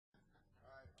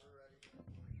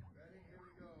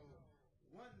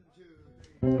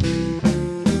En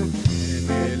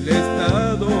el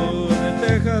estado de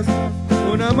Texas,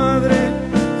 una madre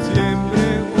siempre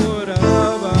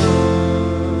oraba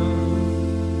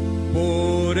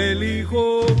por el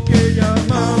hijo que ella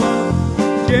amaba,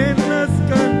 que en las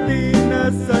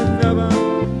cantinas andaba,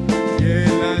 y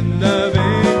él andaba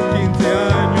en 15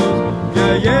 años,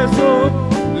 y eso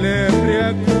le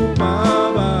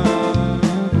preocupaba.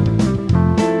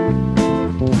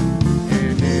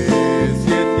 En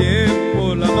ese tiempo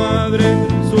la madre,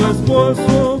 su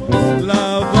esposo, la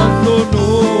abandonó,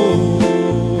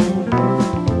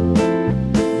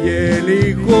 y el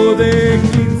hijo de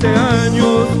 15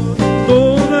 años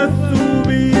toda su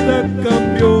vida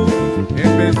cambió.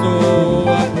 Empezó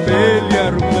a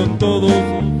pelear con todos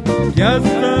y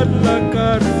hasta la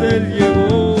cárcel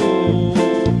llegó.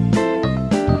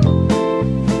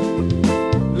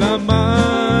 La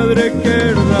madre,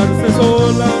 quedarse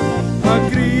sola, a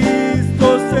Cristo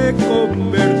se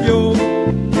convirtió,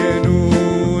 y en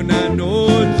una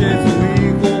noche su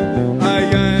hijo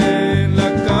allá en la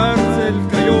cárcel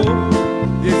cayó.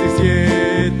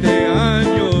 17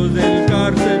 años del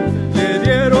cárcel le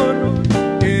dieron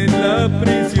en la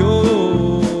prisión.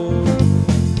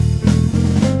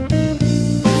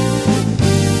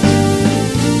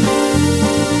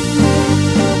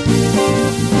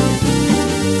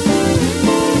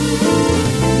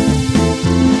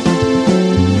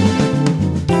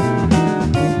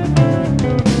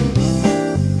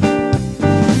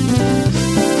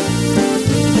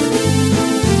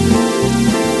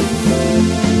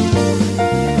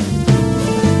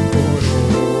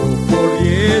 Por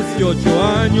 18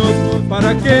 años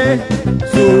para que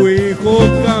su hijo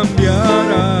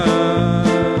cambiara,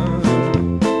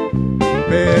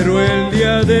 pero el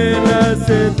día de la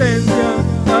sentencia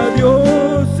a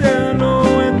Dios se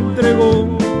lo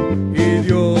entregó, y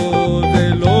Dios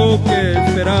de lo que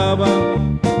esperaba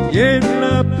y en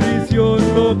la prisión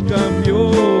lo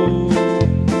cambió.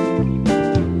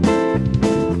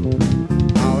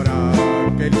 Ahora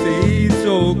que él se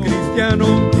hizo cristiano,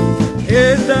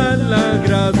 él da las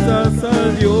gracias a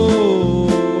Dios.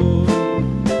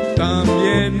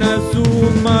 También a su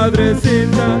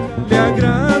madrecita le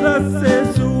agrada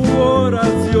hacer su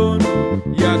oración,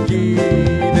 y aquí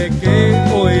de que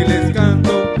hoy les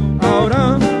canto,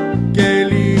 ahora que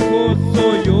el hijo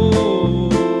soy yo.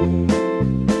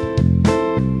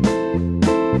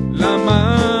 La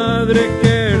madre,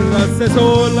 quedarse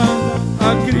sola,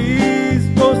 a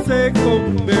Cristo se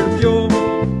convirtió,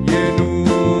 y en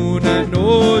una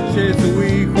noche su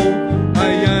hijo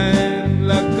allá en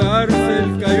la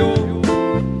cárcel cayó.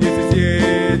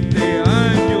 17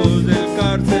 años del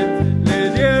cárcel le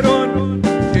dieron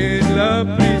en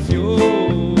la prisión.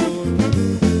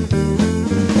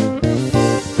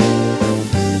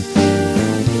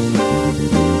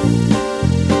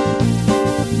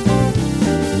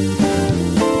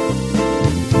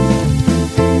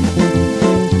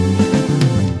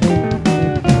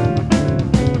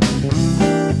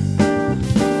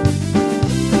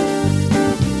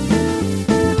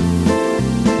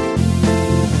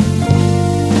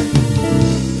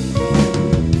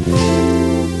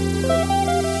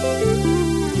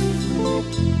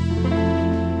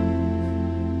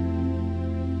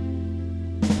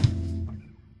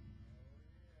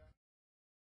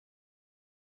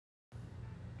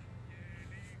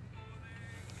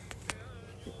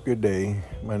 Good day.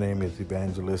 My name is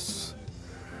Evangelist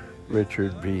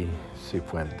Richard V.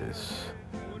 Cifuentes.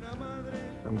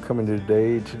 I'm coming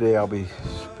today. Today I'll be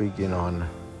speaking on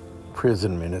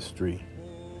prison ministry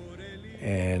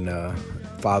and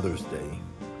Father's Day.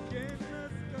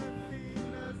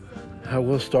 I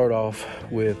will start off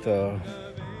with,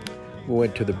 we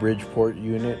went to the Bridgeport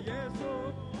unit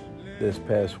this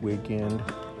past weekend,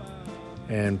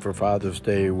 and for Father's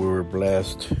Day we were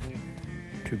blessed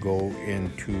to go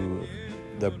into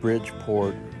the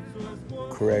Bridgeport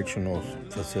correctional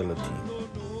facility.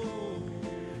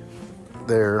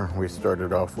 There we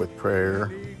started off with prayer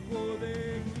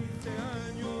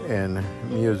and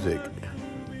music.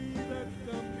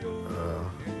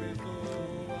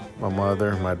 My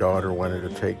mother, my daughter wanted to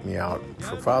take me out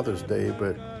for Father's Day,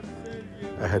 but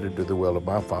I had to do the will of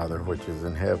my Father, which is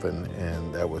in heaven,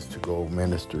 and that was to go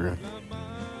minister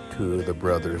to the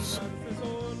brothers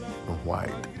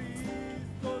white.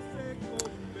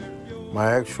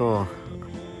 My actual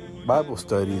Bible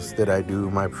studies that I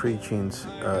do, my preachings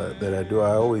that I do,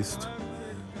 I always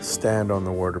stand on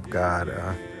the Word of God.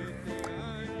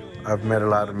 I've met a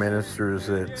lot of ministers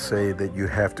that say that you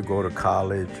have to go to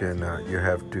college and you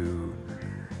have to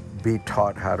be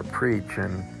taught how to preach,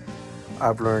 and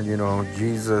I've learned,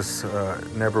 Jesus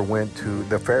never went to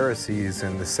the Pharisees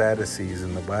and the Sadducees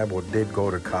in the Bible did go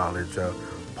to college.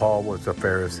 Paul was a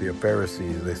Pharisee of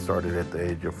Pharisees. They started at the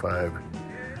age of 5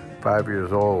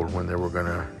 years old when they were going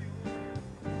to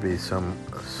be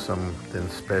something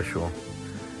special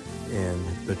in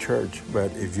the church.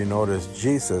 But if you notice,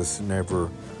 Jesus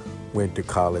never went to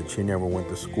college. He never went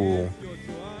to school,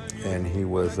 and he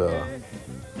was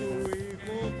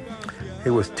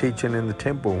teaching in the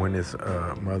temple when his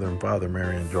mother and father,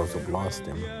 Mary and Joseph, lost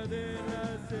him.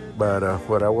 But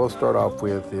what I will start off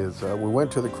with is we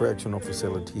went to the correctional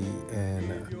facility,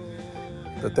 and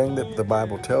the thing that the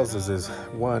Bible tells us is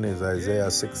Isaiah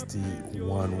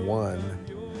 61:1,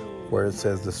 where it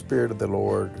says, "The Spirit of the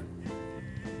Lord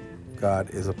God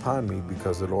is upon me,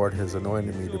 because the Lord has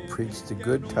anointed me to preach the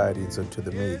good tidings unto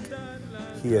the meek.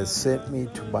 He has sent me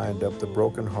to bind up the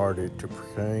brokenhearted, to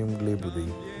proclaim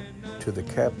liberty to the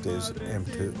captives, and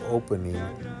to opening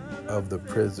of the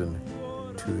prison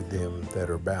to them that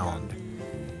are bound."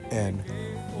 And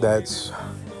that's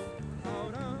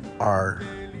our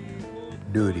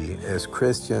duty as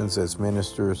Christians, as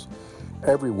ministers.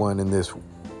 Everyone in this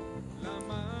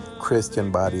Christian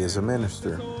body is a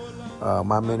minister.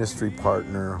 My ministry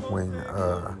partner, when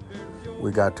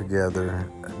we got together,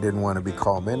 didn't want to be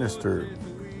called minister.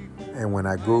 And when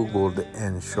I Googled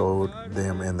and showed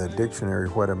them in the dictionary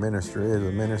what a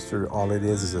minister, all it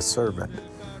is a servant.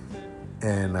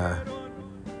 And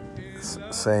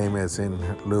same as in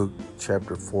Luke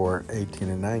chapter 4, 18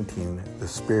 and 19, "The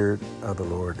Spirit of the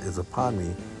Lord is upon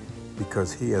me,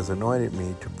 because he has anointed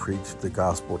me to preach the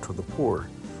gospel to the poor.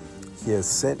 He has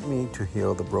sent me to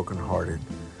heal the brokenhearted,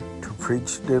 to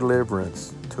preach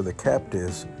deliverance to the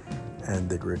captives, and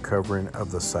the recovering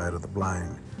of the sight of the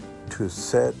blind, to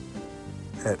set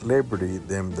at liberty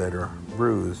them that are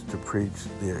bruised, to preach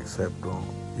the acceptable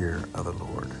year of the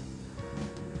Lord."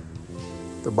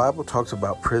 The Bible talks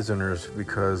about prisoners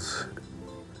because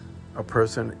a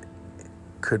person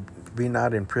could be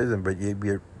not in prison, but yet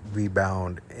be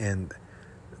bound in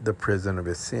the prison of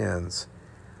his sins.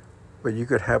 But you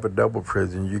could have a double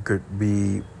prison. You could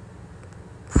be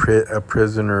a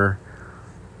prisoner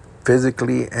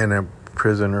physically and a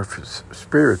prisoner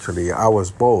spiritually. I was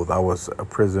both. I was a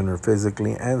prisoner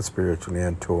physically and spiritually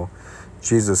until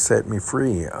Jesus set me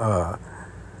free.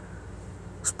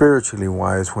 Spiritually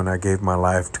wise, when I gave my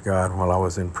life to God while I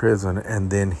was in prison,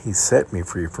 and then he set me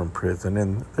free from prison.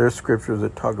 And there's scriptures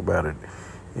that talk about it.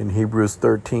 In Hebrews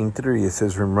 13:3, it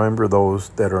says, "Remember those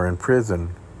that are in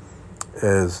prison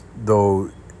as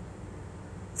though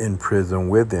in prison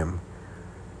with him,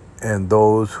 and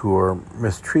those who are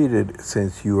mistreated,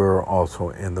 since you are also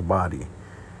in the body."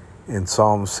 In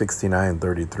Psalm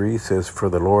 69:33 says, "For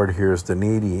the Lord hears the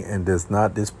needy and does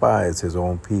not despise his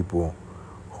own people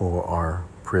who are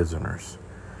prisoners."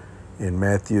 In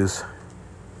Matthew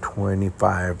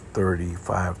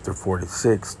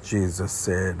 25:35-46, Jesus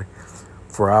said,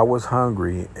 "For I was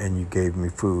hungry, and you gave me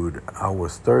food. I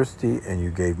was thirsty, and you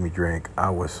gave me drink.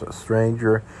 I was a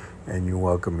stranger, and you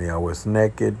welcomed me. I was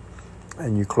naked,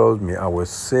 and you clothed me. I was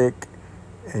sick,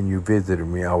 and you visited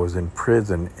me. I was in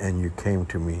prison, and you came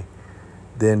to me."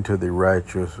 Then the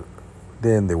righteous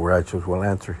will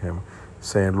answer him,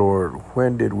 saying, "Lord,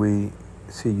 when did we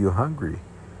see you hungry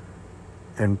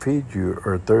and feed you,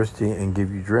 or thirsty and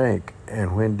give you drink?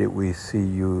 And when did we see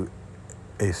you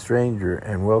a stranger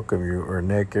and welcome you, or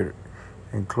naked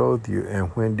and clothe you? And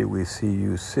when did we see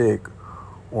you sick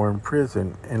or in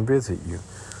prison and visit you?"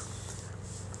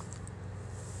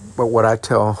 But what I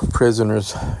tell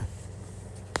prisoners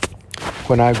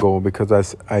when I go,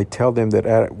 because I tell them that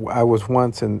I was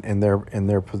once in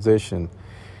their position,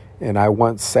 and I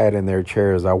once sat in their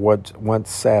chairs. I once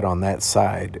sat on that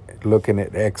side looking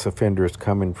at ex-offenders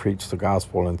come and preach the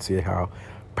gospel and see how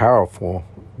powerful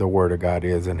the Word of God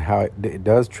is, and how it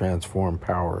does transform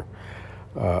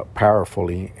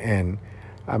powerfully. And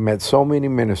I met so many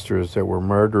ministers that were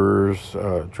murderers,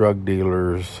 drug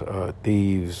dealers,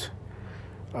 thieves,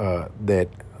 that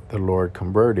the Lord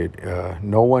converted.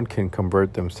 No one can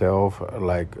convert themselves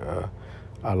like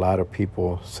a lot of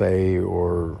people say,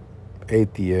 or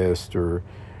atheists, or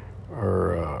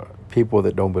people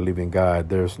that don't believe in God.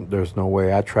 There's no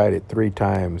way. I tried it 3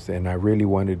 times, and I really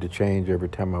wanted to change. Every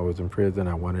time I was in prison,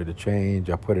 I wanted to change.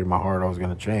 I put it in my heart I was going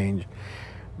to change.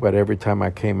 But every time I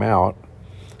came out,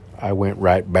 I went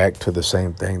right back to the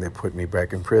same thing that put me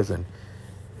back in prison.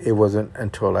 It wasn't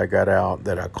until I got out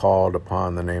that I called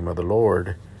upon the name of the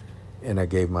Lord, and I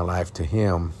gave my life to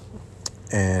him.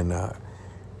 And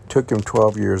took him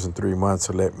 12 years and 3 months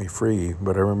to let me free.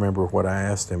 But I remember what I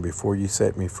asked him: "Before you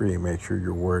set me free, make sure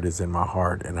your word is in my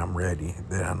heart and I'm ready,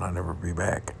 that I'll never be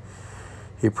back."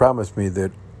 he promised me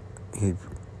that he'd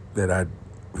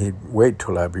wait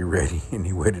till I'd be ready, and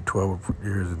he waited 12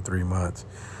 years and 3 months.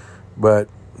 But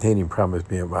he didn't promise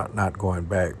me about not going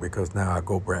back, because now I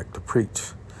go back to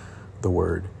preach the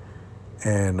word.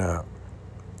 And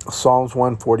Psalms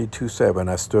 142:7,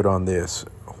 I stood on this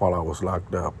while I was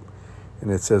locked up. And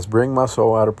it says, bring my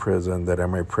soul out of prison, that I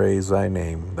may praise thy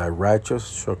name. Thy righteous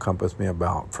shall compass me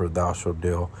about, for thou shalt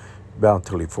deal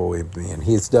bountifully with me. And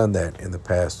he's done that in the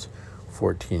past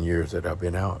 14 years that I've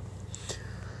been out.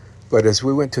 But as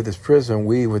we went to this prison,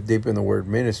 we with Deep in the Word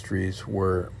Ministries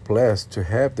were blessed to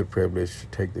have the privilege to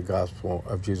take the gospel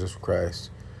of Jesus Christ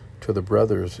to the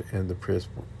brothers in the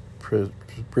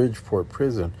Bridgeport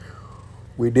prison.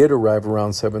 We did arrive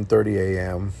around 7:30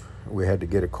 a.m. We had to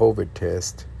get a COVID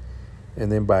test. And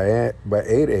then by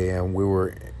 8 a.m., we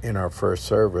were in our first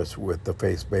service with the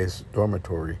faith-based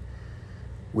dormitory.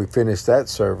 We finished that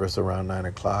service around 9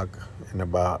 o'clock, and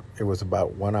it was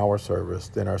about 1 hour service.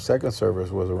 Then our second service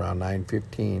was around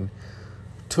 9:15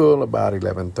 till about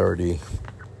 11:30.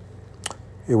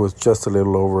 It was just a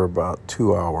little over about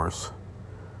 2 hours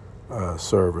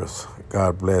service.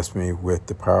 God blessed me with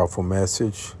the powerful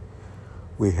message.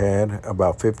 We had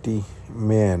about 50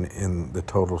 men in the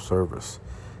total service.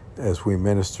 As we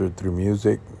ministered through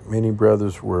music, many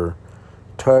brothers were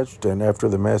touched, and after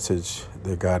the message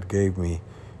that God gave me,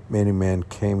 many men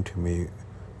came to me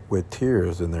with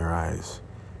tears in their eyes,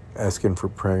 asking for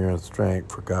prayer and strength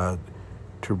for God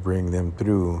to bring them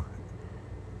through.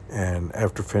 And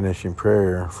after finishing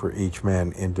prayer for each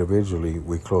man individually,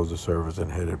 we closed the service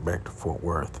and headed back to Fort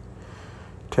Worth,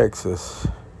 Texas.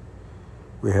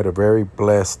 We had a very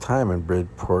blessed time in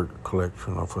Bridgeport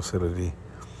Correctional Facility,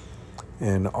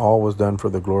 and all was done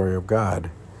for the glory of God.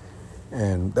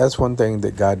 And that's one thing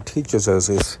that God teaches us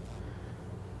is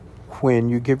when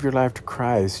you give your life to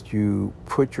Christ, you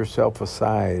put yourself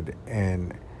aside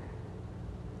and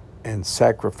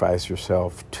sacrifice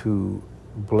yourself to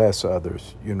bless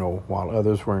others. You know, while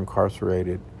others were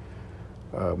incarcerated,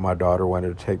 my daughter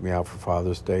wanted to take me out for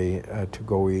Father's Day to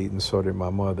go eat, and so did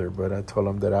my mother. But I told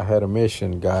them that I had a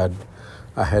mission. God,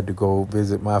 I had to go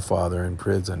visit my father in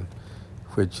prison,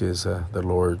 which is the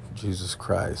Lord Jesus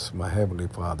Christ, my Heavenly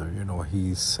Father. You know,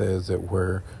 he says that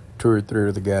where two or three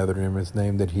are gathered in his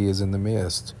name, that he is in the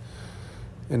midst.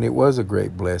 And it was a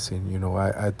great blessing. You know,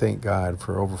 I thank God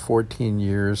for over 14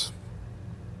 years.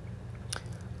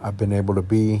 I've been able to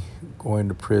be going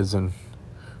to prison,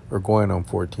 or going on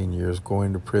 14 years,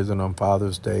 going to prison on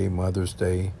Father's Day, Mother's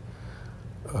Day,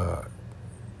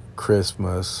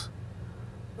 Christmas,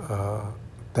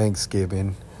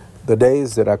 Thanksgiving. The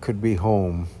days that I could be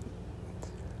home,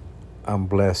 I'm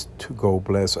blessed to go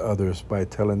bless others by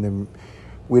telling them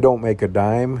we don't make a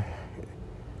dime.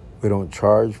 We don't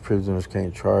charge. Prisoners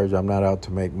can't charge. I'm not out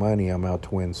to make money. I'm out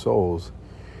to win souls.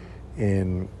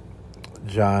 In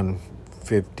John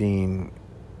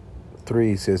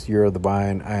 15:3 says, "You are the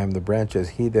vine, I am the branches.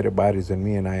 He that abideth in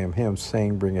me and I am him,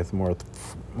 saying bringeth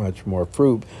much more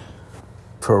fruit.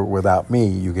 For without me,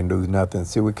 you can do nothing."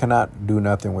 See, we cannot do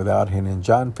nothing without him. In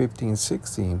John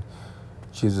 15:16,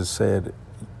 Jesus said,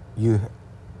 You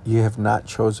have not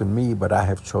chosen me, but I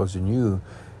have chosen you,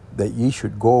 that ye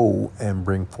should go and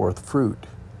bring forth fruit,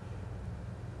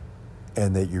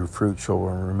 and that your fruit shall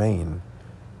remain.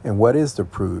 And what is the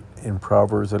fruit? In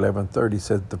Proverbs 11:30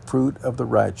 says, "The fruit of the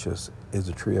righteous is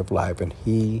a tree of life, and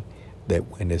he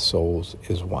that winneth souls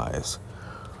is wise."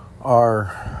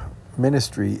 Our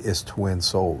ministry is to win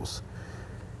souls.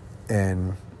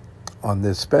 And on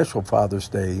this special Father's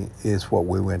Day is what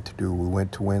we went to do. We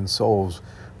went to win souls.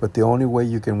 But the only way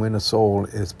you can win a soul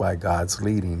is by God's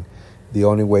leading. The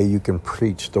only way you can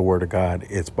preach the Word of God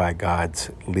is by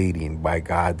God's leading, by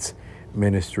God's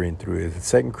ministering through it.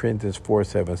 2 Corinthians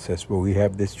 4:7 says, "But we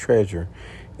have this treasure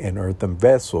in earthen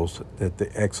vessels, that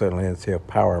the excellency of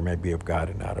power may be of God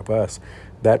and not of us."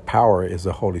 That power is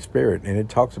the Holy Spirit, and it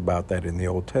talks about that in the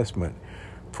Old Testament.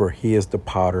 For he is the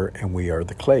potter and we are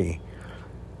the clay.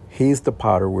 He's the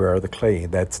potter, we are the clay.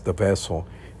 That's the vessel.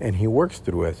 And he works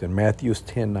through us. In Matthew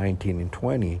 10:19 and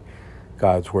 20,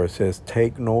 God's word says,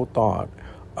 "Take no thought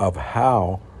of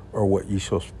how or what ye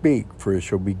shall speak, for it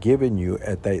shall be given you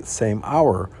at that same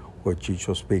hour what ye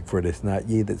shall speak. For it is not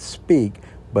ye that speak,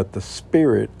 but the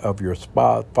Spirit of your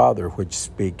Father which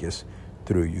speaketh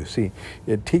through you." See,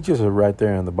 it teaches us right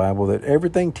there in the Bible that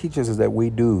everything teaches us that we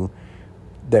do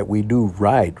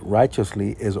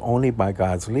righteously is only by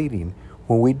God's leading.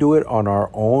 When we do it on our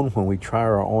own, when we try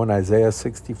our own, Isaiah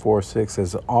 64:6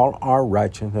 says, "All our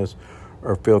righteousness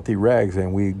are filthy rags,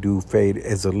 and we do fade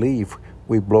as a leaf,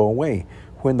 we blow away."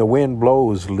 When the wind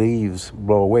blows, leaves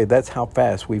blow away. That's how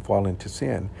fast we fall into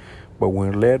sin. But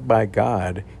when led by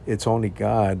God, it's only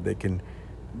God that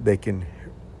can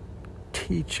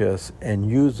teach us and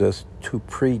use us to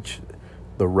preach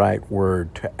the right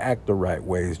word, to act the right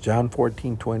ways. John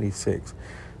 14:26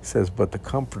 says, "But the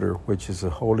Comforter, which is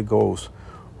the Holy Ghost,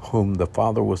 whom the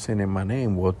Father will send in my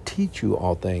name, will teach you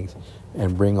all things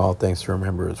and bring all things to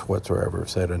remembrance whatsoever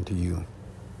said unto you."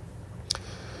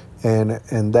 And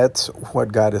that's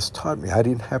what God has taught me. I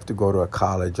didn't have to go to a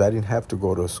college. I didn't have to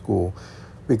go to a school,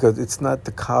 because it's not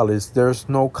the college. There's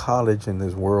no college in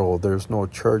this world. There's no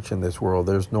church in this world.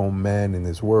 There's no man in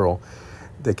this world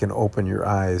that can open your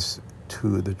eyes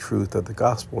to the truth of the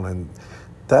gospel. And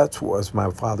that was my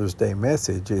Father's Day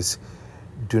message, is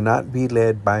do not be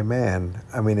led by man.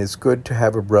 I mean, it's good to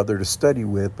have a brother to study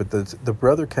with, but the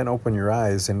brother can open your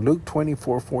eyes. In Luke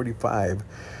 24:45,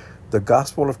 the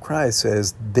gospel of Christ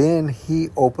says, then he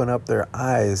opened up their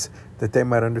eyes that they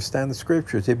might understand the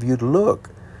scriptures. If you look,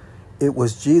 it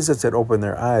was Jesus that opened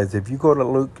their eyes. If you go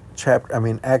to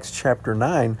Acts chapter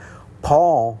 9,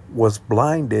 Paul was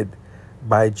blinded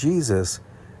by Jesus,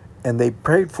 and they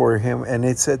prayed for him, and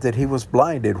it said that he was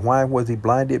blinded. Why was he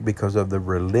blinded? Because of the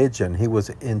religion. He was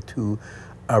into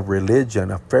a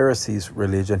religion, a Pharisee's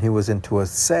religion. He was into a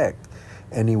sect,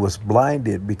 and he was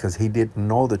blinded because he didn't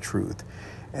know the truth.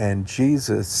 And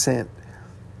Jesus sent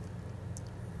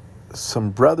some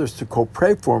brothers to go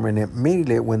pray for him, and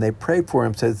immediately when they prayed for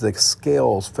him, says the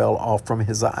scales fell off from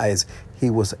his eyes. He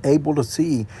was able to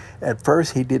see. At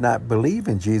first, he did not believe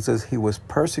in Jesus. He was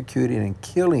persecuting and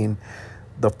killing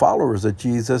the followers of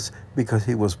Jesus because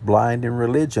he was blind in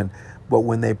religion. But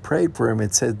when they prayed for him,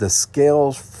 it said the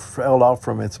scales fell off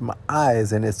from his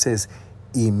eyes, and it says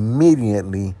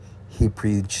immediately he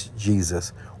preached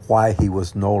Jesus. Why? He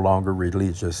was no longer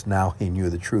religious. Now he knew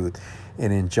the truth.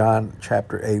 And in John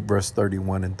chapter 8, verse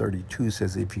 31 and 32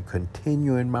 says, if you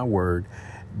continue in my word,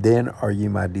 then are ye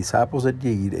my disciples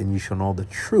indeed, and you shall know the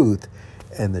truth,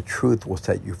 and the truth will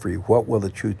set you free. What will the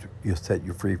truth set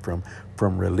you free from?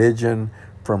 From religion,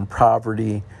 from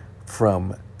poverty,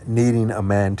 from needing a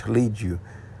man to lead you.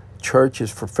 Church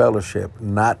is for fellowship,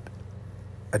 not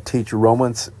a teacher.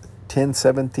 Romans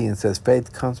 10:17 says,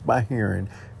 faith comes by hearing,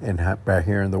 and by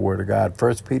hearing the word of God.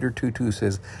 1 Peter 2:2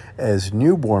 says, as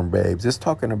newborn babes, it's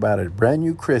talking about a brand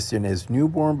new Christian, as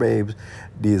newborn babes,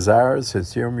 desire the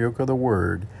sincere milk of the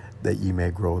word, that ye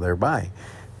may grow thereby.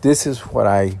 This is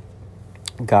what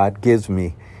God gives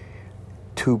me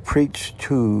to preach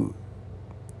to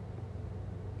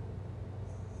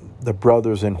the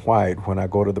brothers in white when I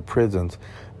go to the prisons.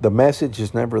 The message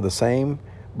is never the same,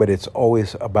 but it's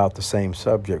always about the same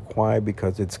subject. Why?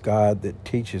 Because it's God that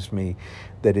teaches me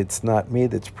that it's not me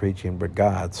that's preaching, but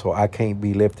God. So I can't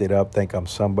be lifted up, think I'm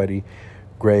somebody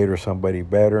great or somebody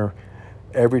better.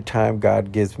 Every time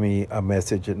God gives me a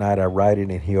message at night, I write it,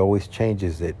 and he always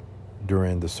changes it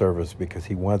during the service because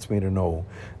he wants me to know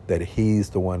that he's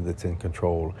the one that's in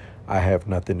control. I have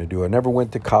nothing to do. I never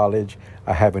went to college.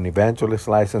 I have an evangelist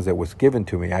license that was given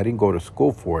to me. I didn't go to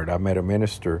school for it. I met a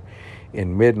minister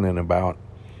in Midland about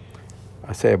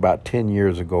 10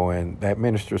 years ago, and that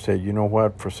minister said, you know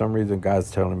what, for some reason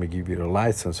God's telling me to give you the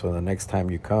license, so the next time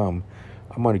you come,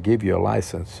 I'm going to give you a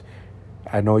license.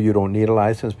 I know you don't need a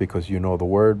license because you know the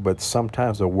word, but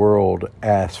sometimes the world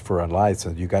asks for a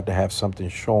license. You got to have something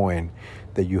showing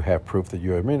that you have proof that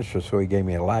you're a minister, so he gave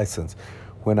me a license.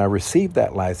 When I received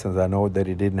that license, I know that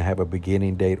it didn't have a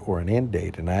beginning date or an end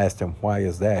date, and I asked him, why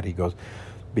is that? He goes,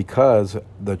 because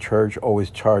the church always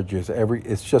charges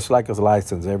it's just like a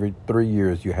license. Every 3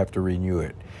 years you have to renew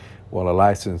it. Well, a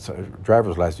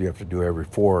driver's license you have to do every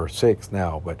 4 or 6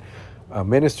 now, but a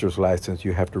minister's license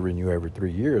you have to renew every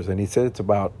 3 years. And he said it's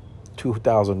about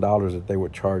 $2,000 that they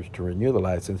would charge to renew the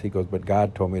license. He goes, but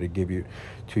God told me to give you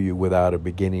to you without a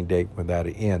beginning date, without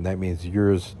an end. That means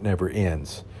yours never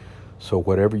ends. So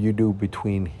whatever you do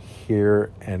between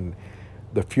here and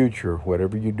the future,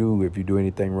 whatever you do, if you do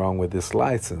anything wrong with this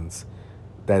license,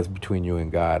 that's between you and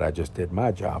God. I just did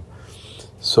my job.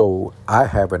 So I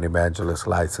have an evangelist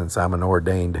license. I'm an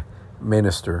ordained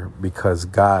minister because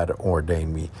God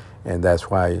ordained me. And that's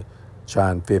why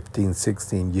John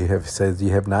 15:16 says,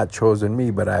 you have not chosen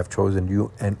me, but I have chosen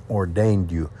you and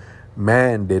ordained you.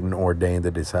 Man didn't ordain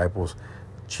the disciples.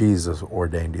 Jesus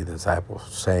ordained the disciples,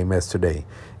 same as today.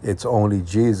 It's only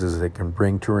Jesus that can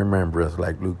bring to remembrance,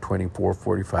 like Luke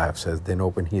 24:45 says, then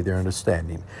open he their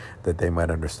understanding, that they might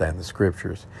understand the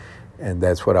scriptures. And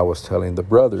that's what I was telling the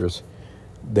brothers,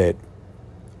 that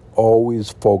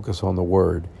always focus on the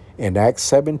word. In Acts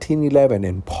 17:11,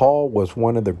 and Paul was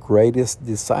one of the greatest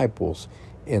disciples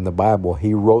in the Bible.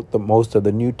 He wrote the most of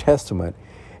the New Testament.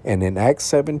 And in Acts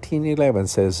 17:11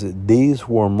 says, these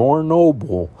were more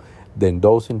noble than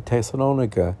those in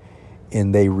Thessalonica,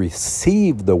 and they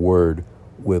received the word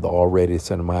with all readiness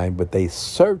in mind, but they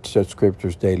searched the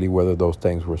scriptures daily whether those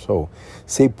things were so.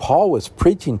 See, Paul was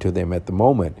preaching to them at the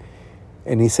moment,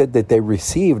 and he said that they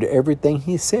received everything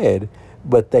he said,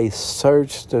 but they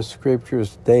searched the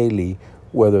scriptures daily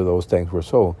whether those things were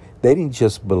so. They didn't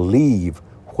just believe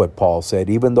what Paul said,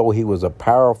 even though he was a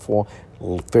powerful,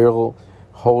 filled,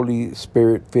 Holy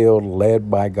Spirit filled, led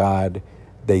by God.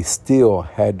 They still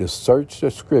had to search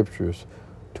the scriptures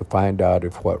to find out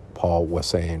if what Paul was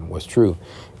saying was true.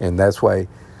 And that's why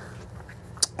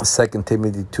 2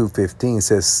 Timothy 2:15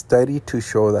 says, study to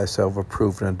show thyself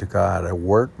approved unto God, a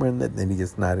workman that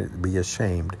needeth not be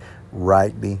ashamed,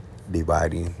 rightly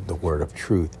dividing the word of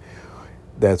truth.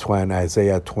 That's why in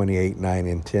Isaiah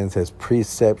 28:9-10 says,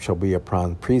 precept shall be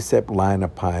upon precept, line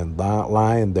upon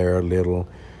line, there a little,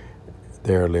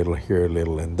 here a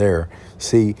little, and there.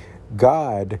 See,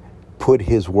 God put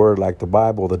his word like the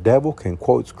Bible. The devil can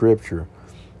quote scripture.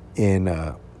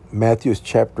 In Matthew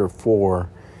chapter 4,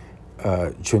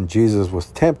 when Jesus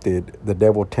was tempted, the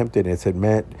devil tempted and said,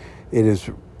 man,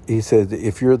 he said,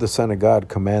 if you're the Son of God,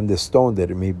 command this stone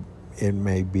that it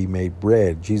may be made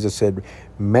bread. Jesus said,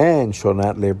 man shall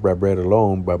not live by bread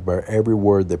alone, but by every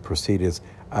word that proceedeth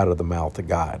out of the mouth of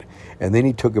God. And then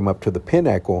he took him up to the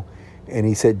pinnacle and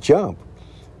he said, jump.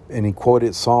 And he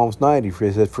quoted Psalms 90.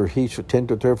 He said, for he shall tend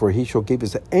to turn, for he shall give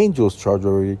his angels charge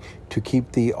over thee to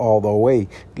keep thee all the way,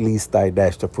 lest thou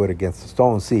dash the foot against the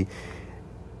stone. See,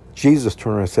 Jesus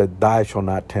turned and said, thou shalt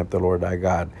not tempt the Lord thy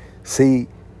God. See,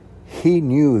 he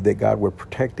knew that God would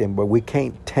protect him, but we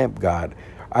can't tempt God.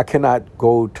 I cannot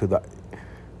go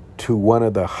to one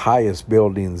of the highest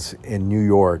buildings in New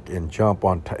York and jump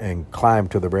on and climb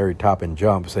to the very top and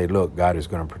jump, say, look, God is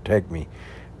going to protect me.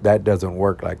 That doesn't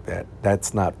work like that.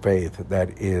 That's not faith.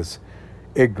 That is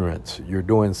ignorance. You're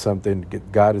doing something.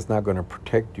 God is not going to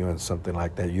protect you in something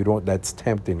like that. That's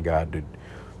tempting God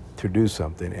to do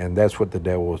something. And that's what the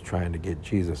devil was trying to get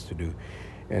Jesus to do.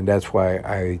 And that's why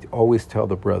I always tell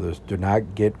the brothers, do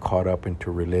not get caught up into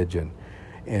religion.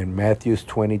 In Matthew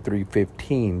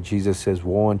 23:15, Jesus says,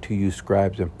 woe unto you,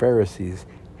 scribes and Pharisees,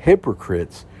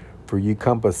 hypocrites, for you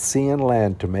compass sea and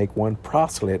land to make one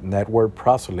proselyte. And that word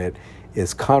proselyte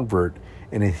is convert.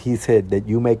 And he said that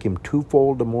you make him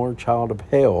twofold the more child of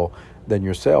hell than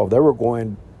yourself. They were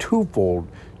going twofold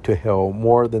to hell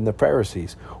more than the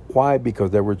Pharisees. Why?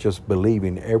 Because they were just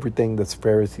believing everything the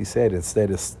Pharisees said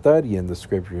instead of studying the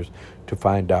scriptures to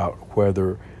find out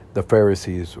whether the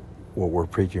Pharisees what were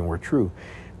preaching were true.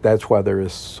 That's why there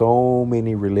is so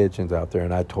many religions out there.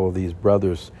 And I told these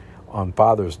brothers on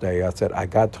Father's Day, I said, I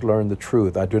got to learn the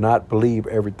truth. I do not believe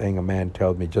everything a man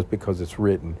tells me just because it's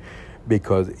written,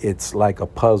 because it's like a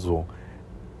puzzle.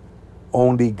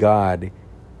 Only God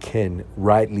can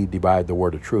rightly divide the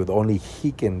word of truth. Only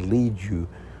he can lead you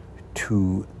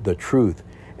to the truth.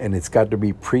 And it's got to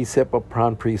be precept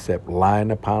upon precept,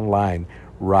 line upon line,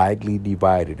 rightly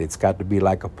divided. It's got to be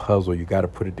like a puzzle. You got to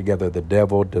put it together. The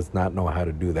devil does not know how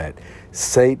to do that.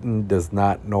 Satan does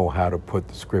not know how to put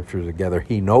the scriptures together.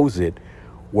 He knows it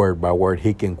word by word.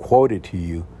 He can quote it to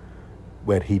you,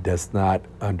 but he does not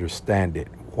understand it.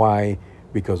 Why?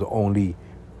 Because only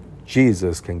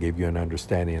Jesus can give you an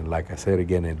understanding. And like I said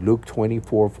again, in Luke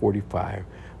 24:45,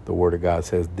 the word of God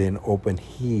says, then open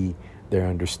he their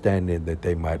understanding that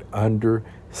they might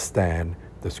understand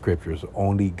the scriptures.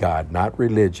 Only God, not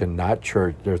religion, not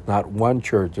church. There's not one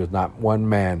church. There's not one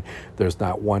man. There's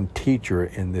not one teacher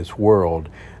in this world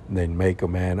that make a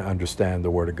man understand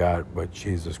the word of God, but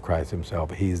Jesus Christ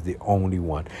himself. He's the only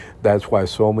one. That's why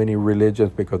so many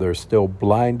religions, because they're still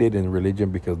blinded in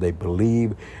religion, because they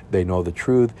believe they know the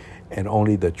truth, and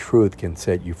only the truth can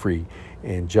set you free.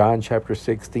 In John chapter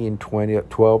 16,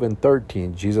 12 and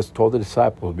 13, Jesus told the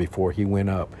disciples before he went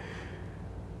up,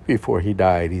 before he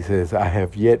died, he says, I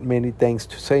have yet many things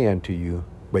to say unto you,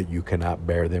 but you cannot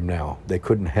bear them now. They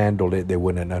couldn't handle it. They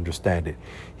wouldn't understand it.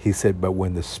 He said, but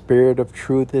when the Spirit of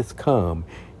truth is come,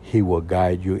 he will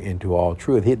guide you into all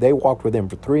truth. They walked with him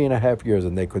for 3.5 years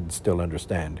and they couldn't still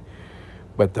understand.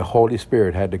 But the Holy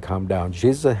Spirit had to come down.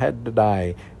 Jesus had to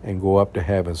die and go up to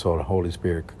heaven so the Holy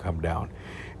Spirit could come down.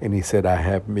 And he said, I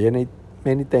have many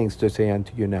things to say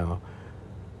unto you now,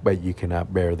 but you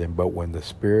cannot bear them. But when the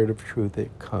Spirit of truth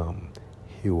it come,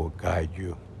 he will guide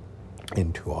you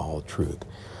into all truth.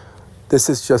 This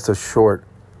is just a short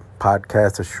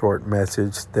podcast, a short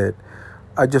message that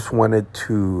I just wanted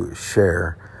to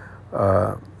share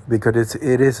because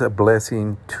it is a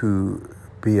blessing to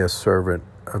be a servant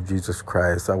of Jesus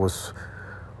Christ. I was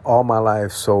all my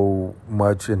life so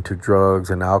much into drugs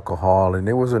and alcohol, and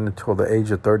it wasn't until the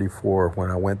age of 34 when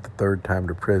I went the third time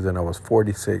to prison. I was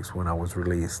 46 when I was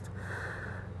released,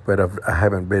 but I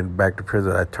haven't been back to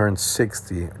prison. I turned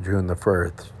 60 June the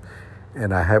 1st,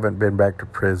 and I haven't been back to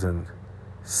prison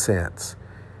since.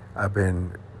 I've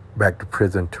been back to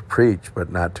prison to preach,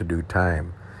 but not to do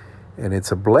time. And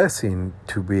it's a blessing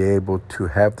to be able to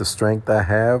have the strength I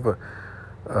have,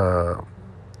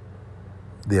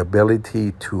 the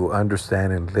ability to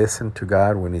understand and listen to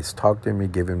God when He's talking to me,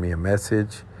 giving me a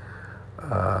message.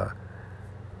 How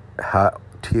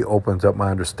He opens up my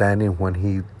understanding when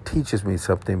He teaches me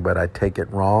something, but I take it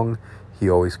wrong. He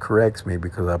always corrects me,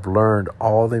 because I've learned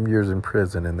all them years in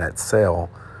prison in that cell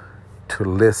to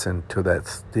listen to that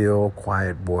still,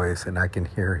 quiet voice, and I can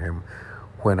hear Him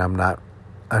when I'm not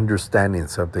understanding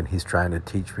something He's trying to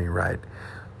teach me right.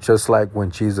 Just like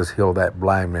when Jesus healed that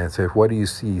blind man, said, "What do you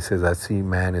see?" He says, "I see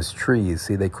man as trees."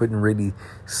 See, they couldn't really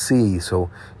see,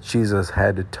 so Jesus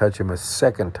had to touch him a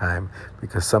second time,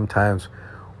 because sometimes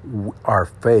our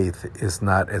faith is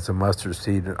not as a mustard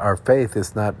seed. Our faith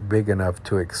is not big enough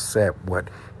to accept what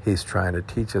He's trying to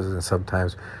teach us, and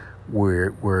sometimes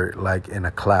we're like in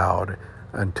a cloud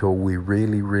until we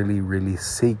really, really, really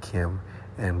seek Him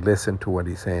and listen to what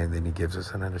He's saying. Then He gives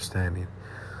us an understanding.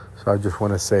 So I just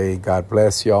want to say God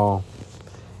bless y'all,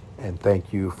 and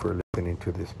thank you for listening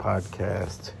to this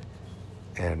podcast,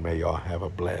 and may y'all have a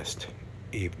blessed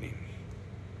evening.